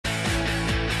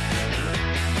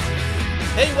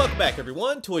Hey, welcome back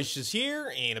everyone, Toys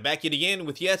here, and I'm back yet again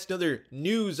with yet another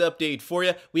news update for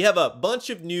you. We have a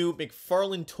bunch of new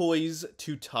McFarlane toys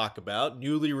to talk about,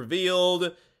 newly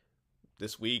revealed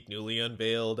this week, newly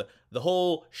unveiled, the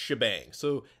whole shebang.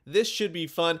 So this should be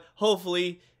fun.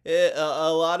 Hopefully,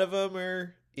 a lot of them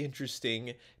are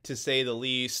interesting, to say the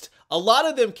least. A lot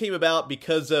of them came about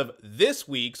because of this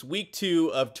week's week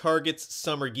 2 of Target's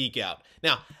Summer Geek Out.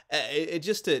 Now,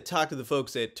 just to talk to the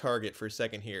folks at Target for a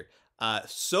second here.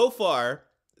 So far,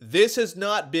 this has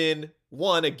not been,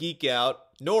 one, a geek out,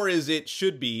 nor is it,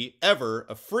 should be, ever,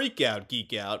 a freak out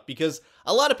geek out, because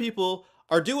a lot of people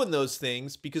are doing those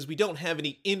things because we don't have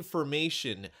any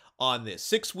information on this.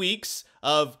 6 weeks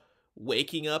of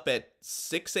waking up at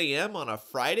 6 a.m. on a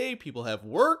Friday, people have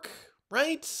work,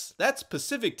 right? That's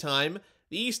Pacific time.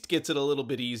 The East gets it a little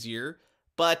bit easier,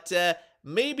 but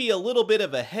maybe a little bit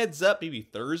of a heads up, maybe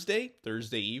Thursday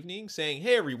evening, saying,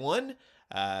 hey everyone,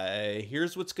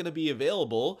 here's what's going to be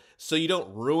available, so you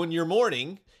don't ruin your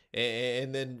morning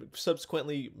and then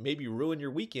subsequently maybe ruin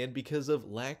your weekend because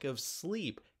of lack of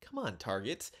sleep. Come on,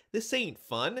 Target. This ain't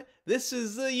fun. This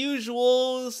is the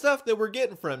usual stuff that we're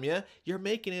getting from you. You're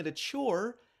making it a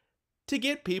chore to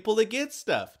get people to get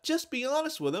stuff. Just be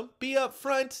honest with them. Be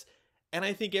upfront. And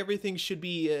I think everything should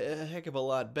be a heck of a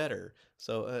lot better.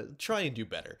 So try and do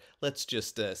better. Let's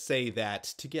just say that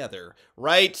together,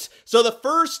 right? So the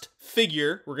first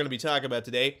figure we're going to be talking about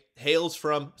today hails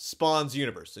from Spawn's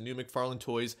universe, the new McFarlane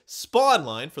Toys Spawn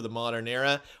line for the modern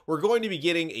era. We're going to be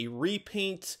getting a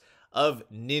repaint of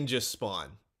Ninja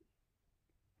Spawn.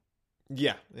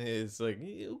 Yeah, it's like,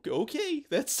 okay,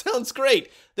 that sounds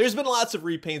great. There's been lots of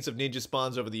repaints of Ninja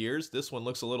Spawns over the years. This one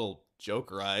looks a little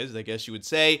Jokerized, I guess you would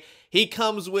say. He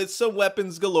comes with some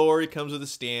weapons galore. He comes with a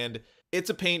stand. It's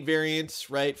a paint variant,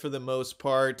 right, for the most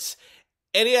part.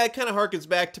 And yeah, it kind of harkens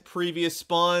back to previous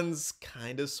Spawns,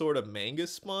 kind of sort of manga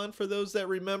Spawn for those that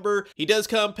remember. He does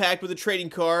come packed with a trading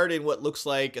card and what looks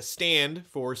like a stand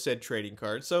for said trading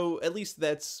card, so at least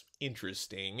that's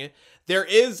interesting. There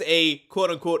is a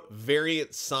quote-unquote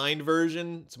variant signed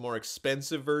version. It's a more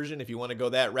expensive version if you want to go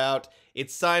that route.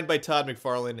 It's signed by Todd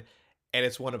McFarlane, and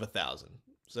it's one of 1,000.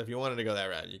 So if you wanted to go that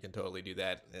route, you can totally do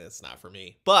that. It's not for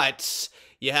me. But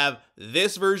you have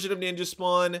this version of Ninja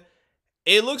Spawn.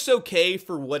 It looks okay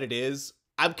for what it is.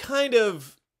 I'm kind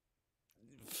of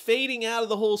fading out of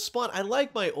the whole Spawn. I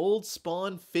like my old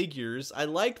Spawn figures. I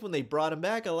liked when they brought them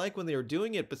back. I like when they were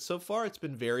doing it. But so far, it's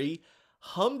been very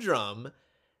humdrum.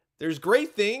 There's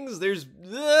great things. There's,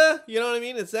 you know what I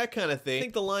mean? It's that kind of thing. I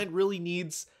think the line really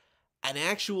needs an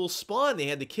actual Spawn. They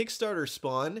had the Kickstarter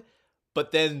Spawn,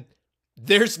 but then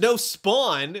there's no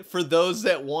Spawn for those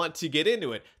that want to get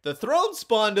into it. The Throne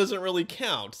Spawn doesn't really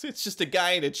count. It's just a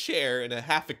guy in a chair and a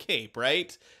half a cape,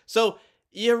 right? So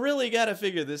you really got to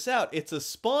figure this out. It's a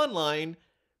Spawn line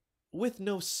with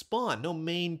no Spawn, no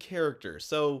main character.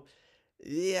 So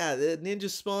yeah, the Ninja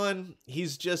Spawn,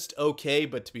 he's just okay,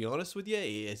 but to be honest with you,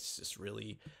 it's just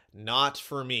really not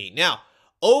for me. Now,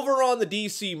 over on the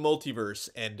DC Multiverse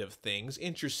end of things,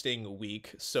 interesting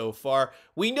week so far.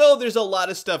 We know there's a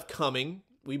lot of stuff coming.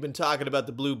 We've been talking about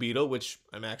the Blue Beetle, which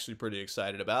I'm actually pretty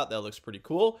excited about. That looks pretty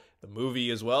cool. The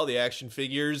movie as well, the action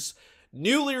figures.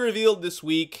 Newly revealed this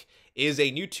week is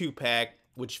a new 2-pack,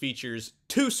 which features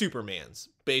 2 Supermans.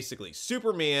 Basically,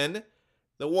 Superman,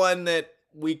 the one that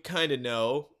we kind of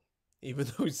know, even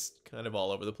though he's kind of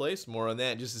all over the place. More on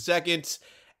that in just a second.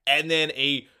 And then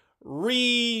a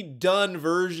redone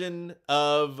version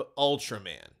of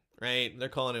Ultraman, right? They're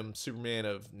calling him Superman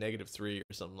of -3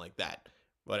 or something like that.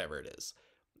 Whatever it is.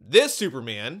 This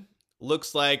Superman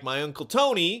looks like my Uncle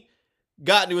Tony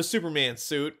got into a Superman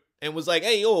suit and was like,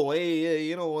 hey, oh, hey,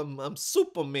 you know, I'm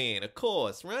Superman, of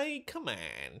course, right? Come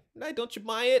on. Right? Don't you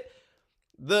buy it?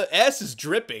 The S is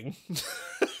dripping,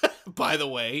 by the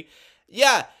way.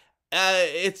 Yeah,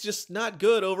 it's just not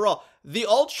good overall. The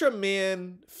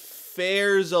Ultraman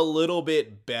fares a little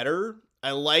bit better.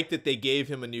 I like that they gave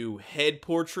him a new head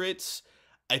portrait.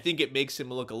 I think it makes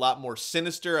him look a lot more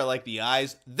sinister. I like the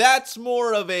eyes. That's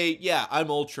more of a, yeah, I'm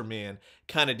Ultraman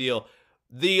kind of deal.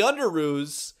 The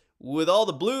Underoos, with all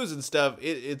the blues and stuff,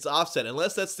 it's offset,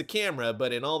 unless that's the camera,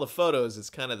 but in all the photos, it's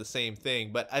kind of the same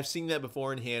thing. But I've seen that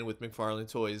before in hand with McFarlane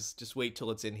Toys. Just wait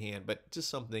till it's in hand, but just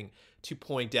something to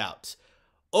point out.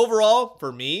 Overall,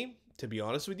 for me, to be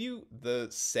honest with you, the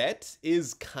set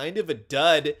is kind of a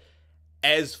dud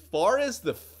as far as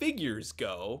the figures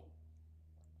go.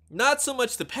 Not so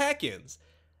much the pack-ins.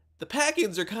 The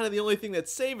pack-ins are kind of the only thing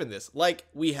that's saving this. Like,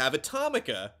 we have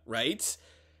Atomica, right?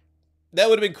 That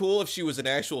would have been cool if she was an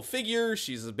actual figure.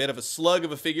 She's a bit of a slug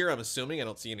of a figure, I'm assuming. I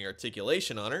don't see any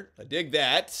articulation on her. I dig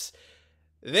that.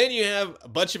 Then you have a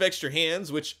bunch of extra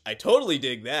hands, which I totally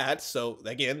dig that. So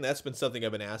again, that's been something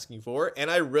I've been asking for.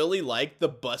 And I really like the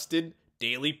busted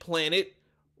Daily Planet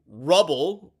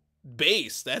rubble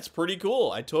base. That's pretty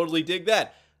cool. I totally dig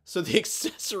that. So the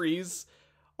accessories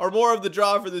are more of the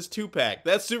draw for this 2-pack.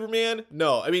 That's Superman?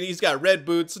 No. I mean, he's got red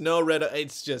boots, no red.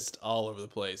 It's just all over the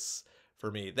place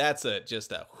for me. That's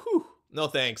just a whew. No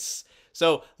thanks.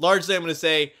 So largely I'm going to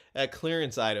say a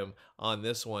clearance item on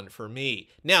this one for me.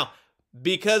 Now,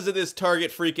 because of this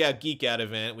Target Freak Out Geek Out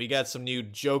event, we got some new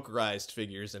Jokerized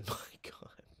figures, and my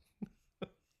God.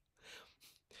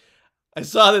 I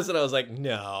saw this and I was like,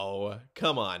 no,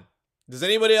 come on. Does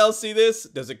anybody else see this?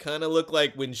 Does it kind of look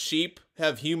like when sheep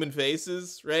have human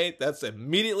faces, right? That's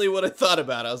immediately what I thought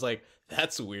about. I was like,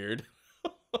 that's weird.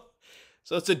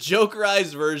 So it's a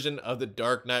Jokerized version of the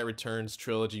Dark Knight Returns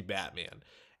trilogy Batman.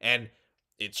 And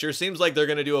it sure seems like they're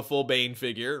going to do a full Bane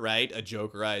figure, right? A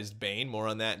Jokerized Bane. More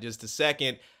on that in just a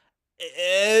second.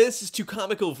 This is too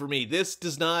comical for me. This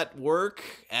does not work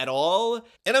at all.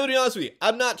 And I'm going to be honest with you.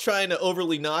 I'm not trying to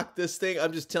overly knock this thing.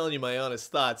 I'm just telling you my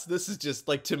honest thoughts. This is just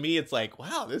like, to me, it's like,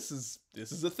 wow, this is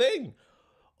a thing.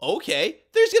 Okay,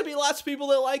 there's going to be lots of people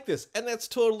that like this, and that's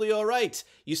totally all right.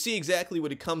 You see exactly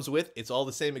what it comes with. It's all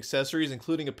the same accessories,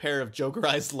 including a pair of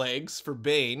Jokerized legs for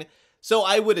Bane. So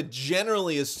I would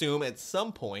generally assume at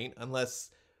some point,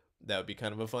 unless that would be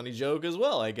kind of a funny joke as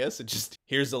well, I guess. It just,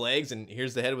 here's the legs and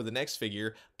here's the head with the next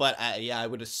figure. But yeah, I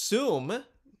would assume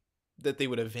that they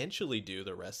would eventually do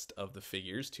the rest of the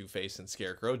figures, Two-Face and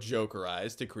Scarecrow,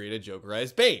 Jokerized to create a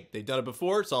Jokerized Bane. They've done it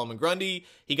before. Solomon Grundy,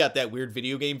 he got that weird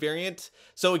video game variant.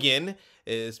 So again,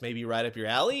 this may be right up your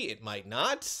alley. It might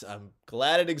not. I'm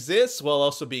glad it exists while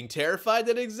also being terrified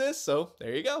that it exists. So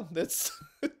there you go. That's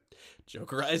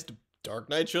Jokerized Dark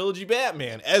Knight Trilogy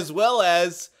Batman, as well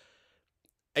as,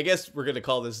 I guess we're going to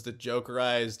call this the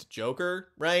Jokerized Joker,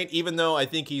 right? Even though I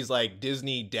think he's like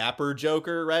Disney Dapper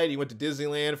Joker, right? He went to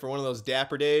Disneyland for one of those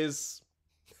Dapper days.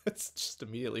 That's just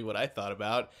immediately what I thought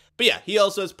about. But yeah, he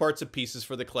also has parts and pieces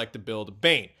for the collective build of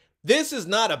Bane. This is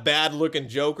not a bad looking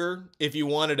Joker if you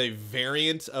wanted a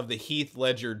variant of the Heath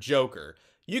Ledger Joker.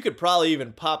 You could probably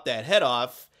even pop that head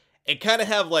off and kind of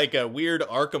have like a weird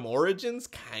Arkham Origins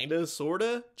kind of sort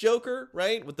of Joker,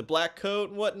 right? With the black coat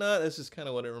and whatnot. This is kind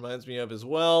of what it reminds me of as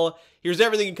well. Here's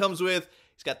everything he comes with.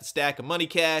 He's got the stack of money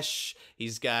cash.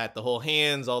 He's got the whole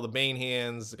hands, all the Bane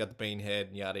hands. He's got the Bane head,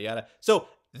 yada, yada. So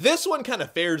this one kind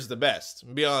of fares the best, to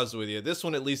be honest with you. This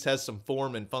one at least has some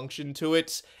form and function to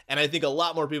it. And I think a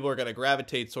lot more people are going to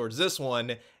gravitate towards this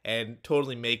one and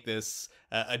totally make this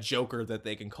a Joker that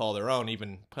they can call their own,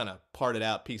 even kind of part it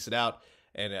out, piece it out,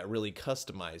 and really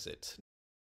customize it.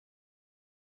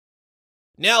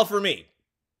 Now for me,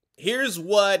 here's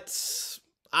what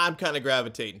I'm kind of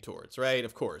gravitating towards, right?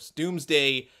 Of course,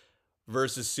 Doomsday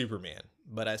versus Superman.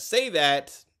 But I say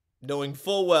that knowing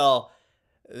full well,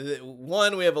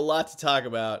 one, we have a lot to talk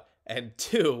about, and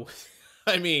two,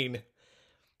 I mean,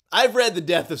 I've read The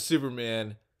Death of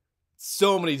Superman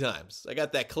so many times. I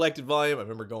got that collected volume. I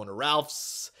remember going to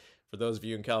Ralph's. For those of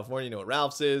you in California, you know what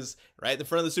Ralph's is. Right in the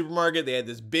front of the supermarket, they had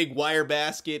this big wire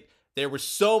basket. There were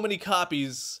so many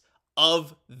copies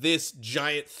of this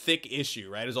giant thick issue,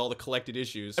 right? It was all the collected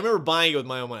issues. I remember buying it with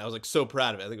my own money. I was like so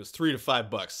proud of it. I think it was $3 to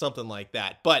 $5, something like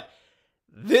that. But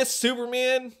this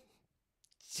Superman,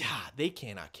 yeah, they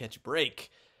cannot catch a break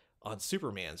on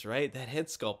Supermans, right? That head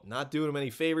sculpt not doing him any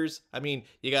favors. I mean,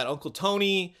 you got Uncle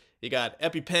Tony, you got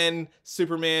EpiPen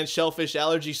Superman, Shellfish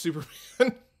Allergy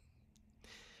Superman.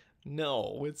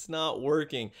 No, it's not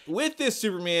working. With this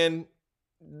Superman,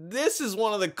 this is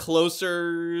one of the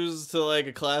closer to like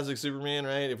a classic Superman,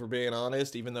 right? If we're being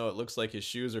honest, even though it looks like his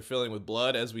shoes are filling with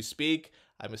blood as we speak.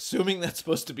 I'm assuming that's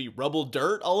supposed to be rubble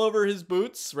dirt all over his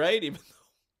boots, right? Even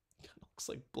though it looks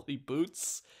like bloody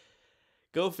boots.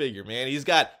 Go figure, man. He's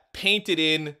got painted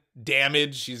in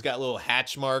damage. He's got little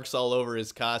hatch marks all over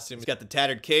his costume. He's got the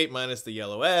tattered cape minus the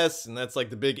yellow S, and that's like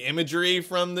the big imagery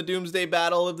from the Doomsday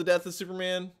battle of the Death of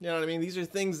Superman. You know what I mean? These are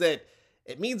things that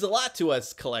it means a lot to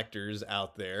us collectors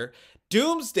out there.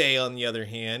 Doomsday, on the other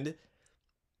hand,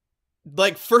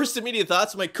 like first immediate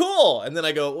thoughts, I'm like, cool. And then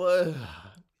I go, whoa.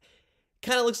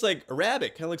 Kind of looks like a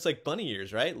rabbit. Kind of looks like bunny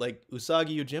ears, right? Like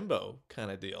Usagi Yojimbo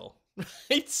kind of deal,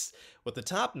 right? With the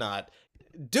top knot.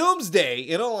 Doomsday,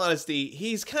 in all honesty,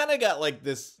 he's kind of got like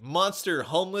this monster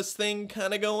homeless thing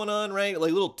kind of going on, right?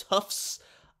 Like little tufts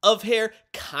of hair,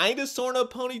 kind of sort of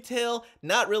ponytail,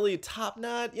 not really a top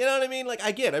knot. You know what I mean? Like,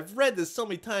 again, I've read this so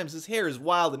many times. His hair is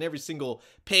wild in every single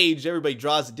page. Everybody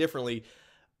draws it differently.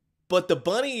 But the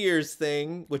bunny ears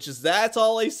thing, which is that's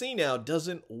all I see now,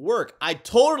 doesn't work. I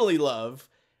totally love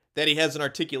that he has an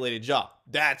articulated jaw.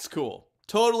 That's cool.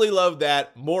 Totally love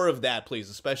that. More of that, please,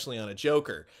 especially on a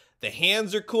Joker. The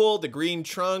hands are cool. The green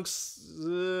trunks.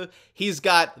 He's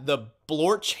got the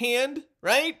Blorch hand,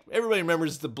 right? Everybody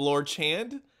remembers the Blorch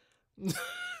hand.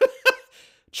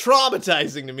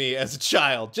 Traumatizing to me as a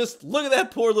child. Just look at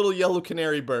that poor little yellow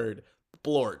canary bird.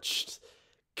 Blorched.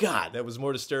 God, that was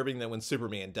more disturbing than when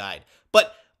Superman died.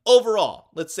 But overall,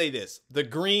 let's say this. The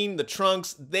green, the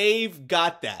trunks, they've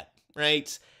got that,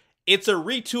 right? It's a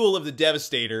retool of the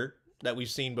Devastator that we've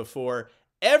seen before.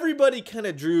 Everybody kind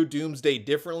of drew Doomsday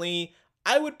differently.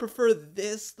 I would prefer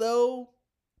this, though,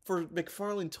 for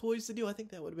McFarlane Toys to do. I think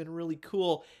that would have been really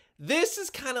cool. This is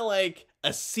kind of like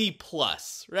a C+,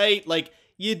 right? Like,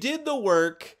 you did the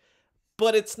work,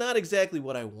 but it's not exactly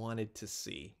what I wanted to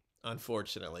see,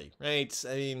 unfortunately, right?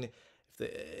 I mean,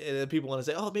 if people want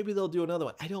to say, oh, maybe they'll do another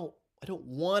one. I don't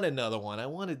want another one. I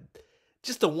wanted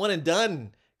just a one and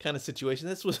done kind of situation.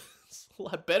 This was a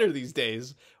lot better these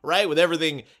days, right? With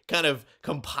everything kind of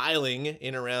compiling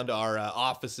in around our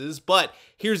offices. But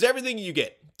here's everything you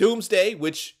get. Doomsday,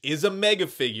 which is a mega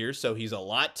figure, so he's a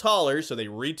lot taller. So they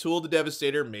retooled the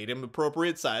Devastator, made him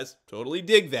appropriate size. Totally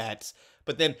dig that.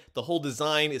 But then the whole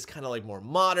design is kind of like more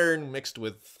modern, mixed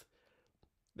with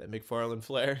that McFarlane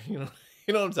flair. You know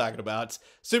what I'm talking about.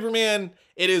 Superman,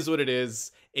 it is what it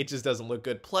is. It just doesn't look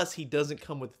good. Plus, he doesn't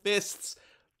come with fists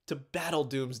to battle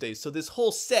Doomsday. So this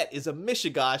whole set is a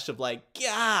mishigosh of like,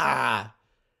 yeah.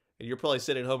 And you're probably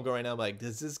sitting at home going right now, like,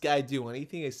 does this guy do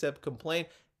anything except complain?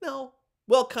 No.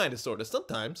 Well, kind of, sort of,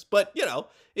 sometimes. But, you know,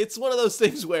 it's one of those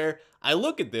things where I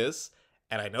look at this,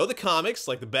 and I know the comics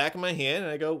like the back of my hand,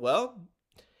 and I go, well,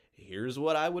 here's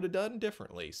what I would have done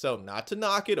differently. So not to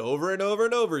knock it over and over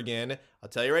and over again. I'll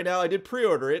tell you right now, I did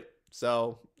pre-order it.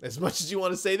 So as much as you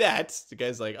want to say that, the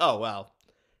guy's like, oh, wow,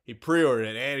 he pre-ordered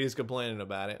it and he's complaining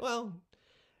about it. Well,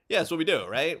 yeah, that's what we do,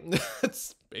 right?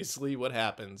 That's basically what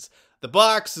happens. The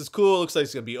box is cool. Looks like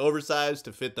it's going to be oversized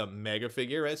to fit the mega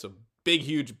figure, right? So big,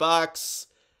 huge box.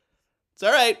 It's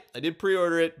all right. I did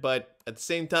pre-order it, but at the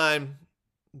same time,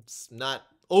 it's not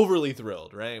overly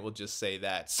thrilled, right? We'll just say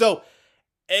that. So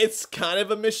it's kind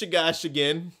of a mishigosh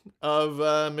again of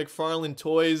McFarlane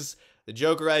Toys. The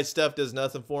Jokerized stuff does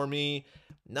nothing for me.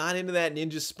 Not into that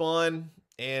Ninja Spawn.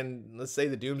 And let's say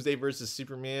the Doomsday versus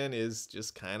Superman is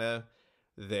just kind of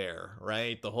there,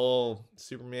 right? The whole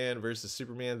Superman versus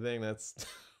Superman thing, that's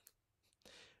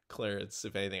clearance,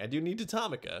 if anything. I do need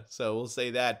Atomica, so we'll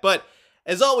say that. But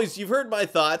as always, you've heard my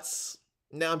thoughts.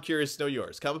 Now I'm curious to know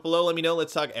yours. Comment below, let me know.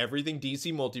 Let's talk everything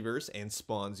DC Multiverse and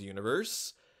Spawn's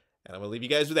universe. And I'm going to leave you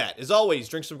guys with that. As always,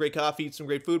 drink some great coffee, eat some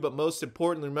great food, but most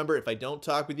importantly, remember, if I don't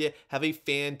talk with you, have a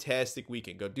fantastic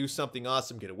weekend. Go do something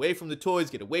awesome. Get away from the toys,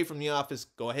 get away from the office,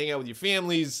 go hang out with your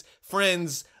families,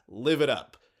 friends, live it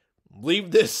up.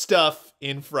 Leave this stuff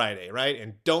in Friday, right?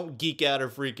 And don't geek out or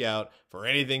freak out for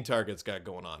anything Target's got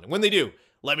going on. And when they do,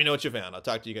 let me know what you found. I'll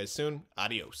talk to you guys soon.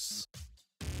 Adios.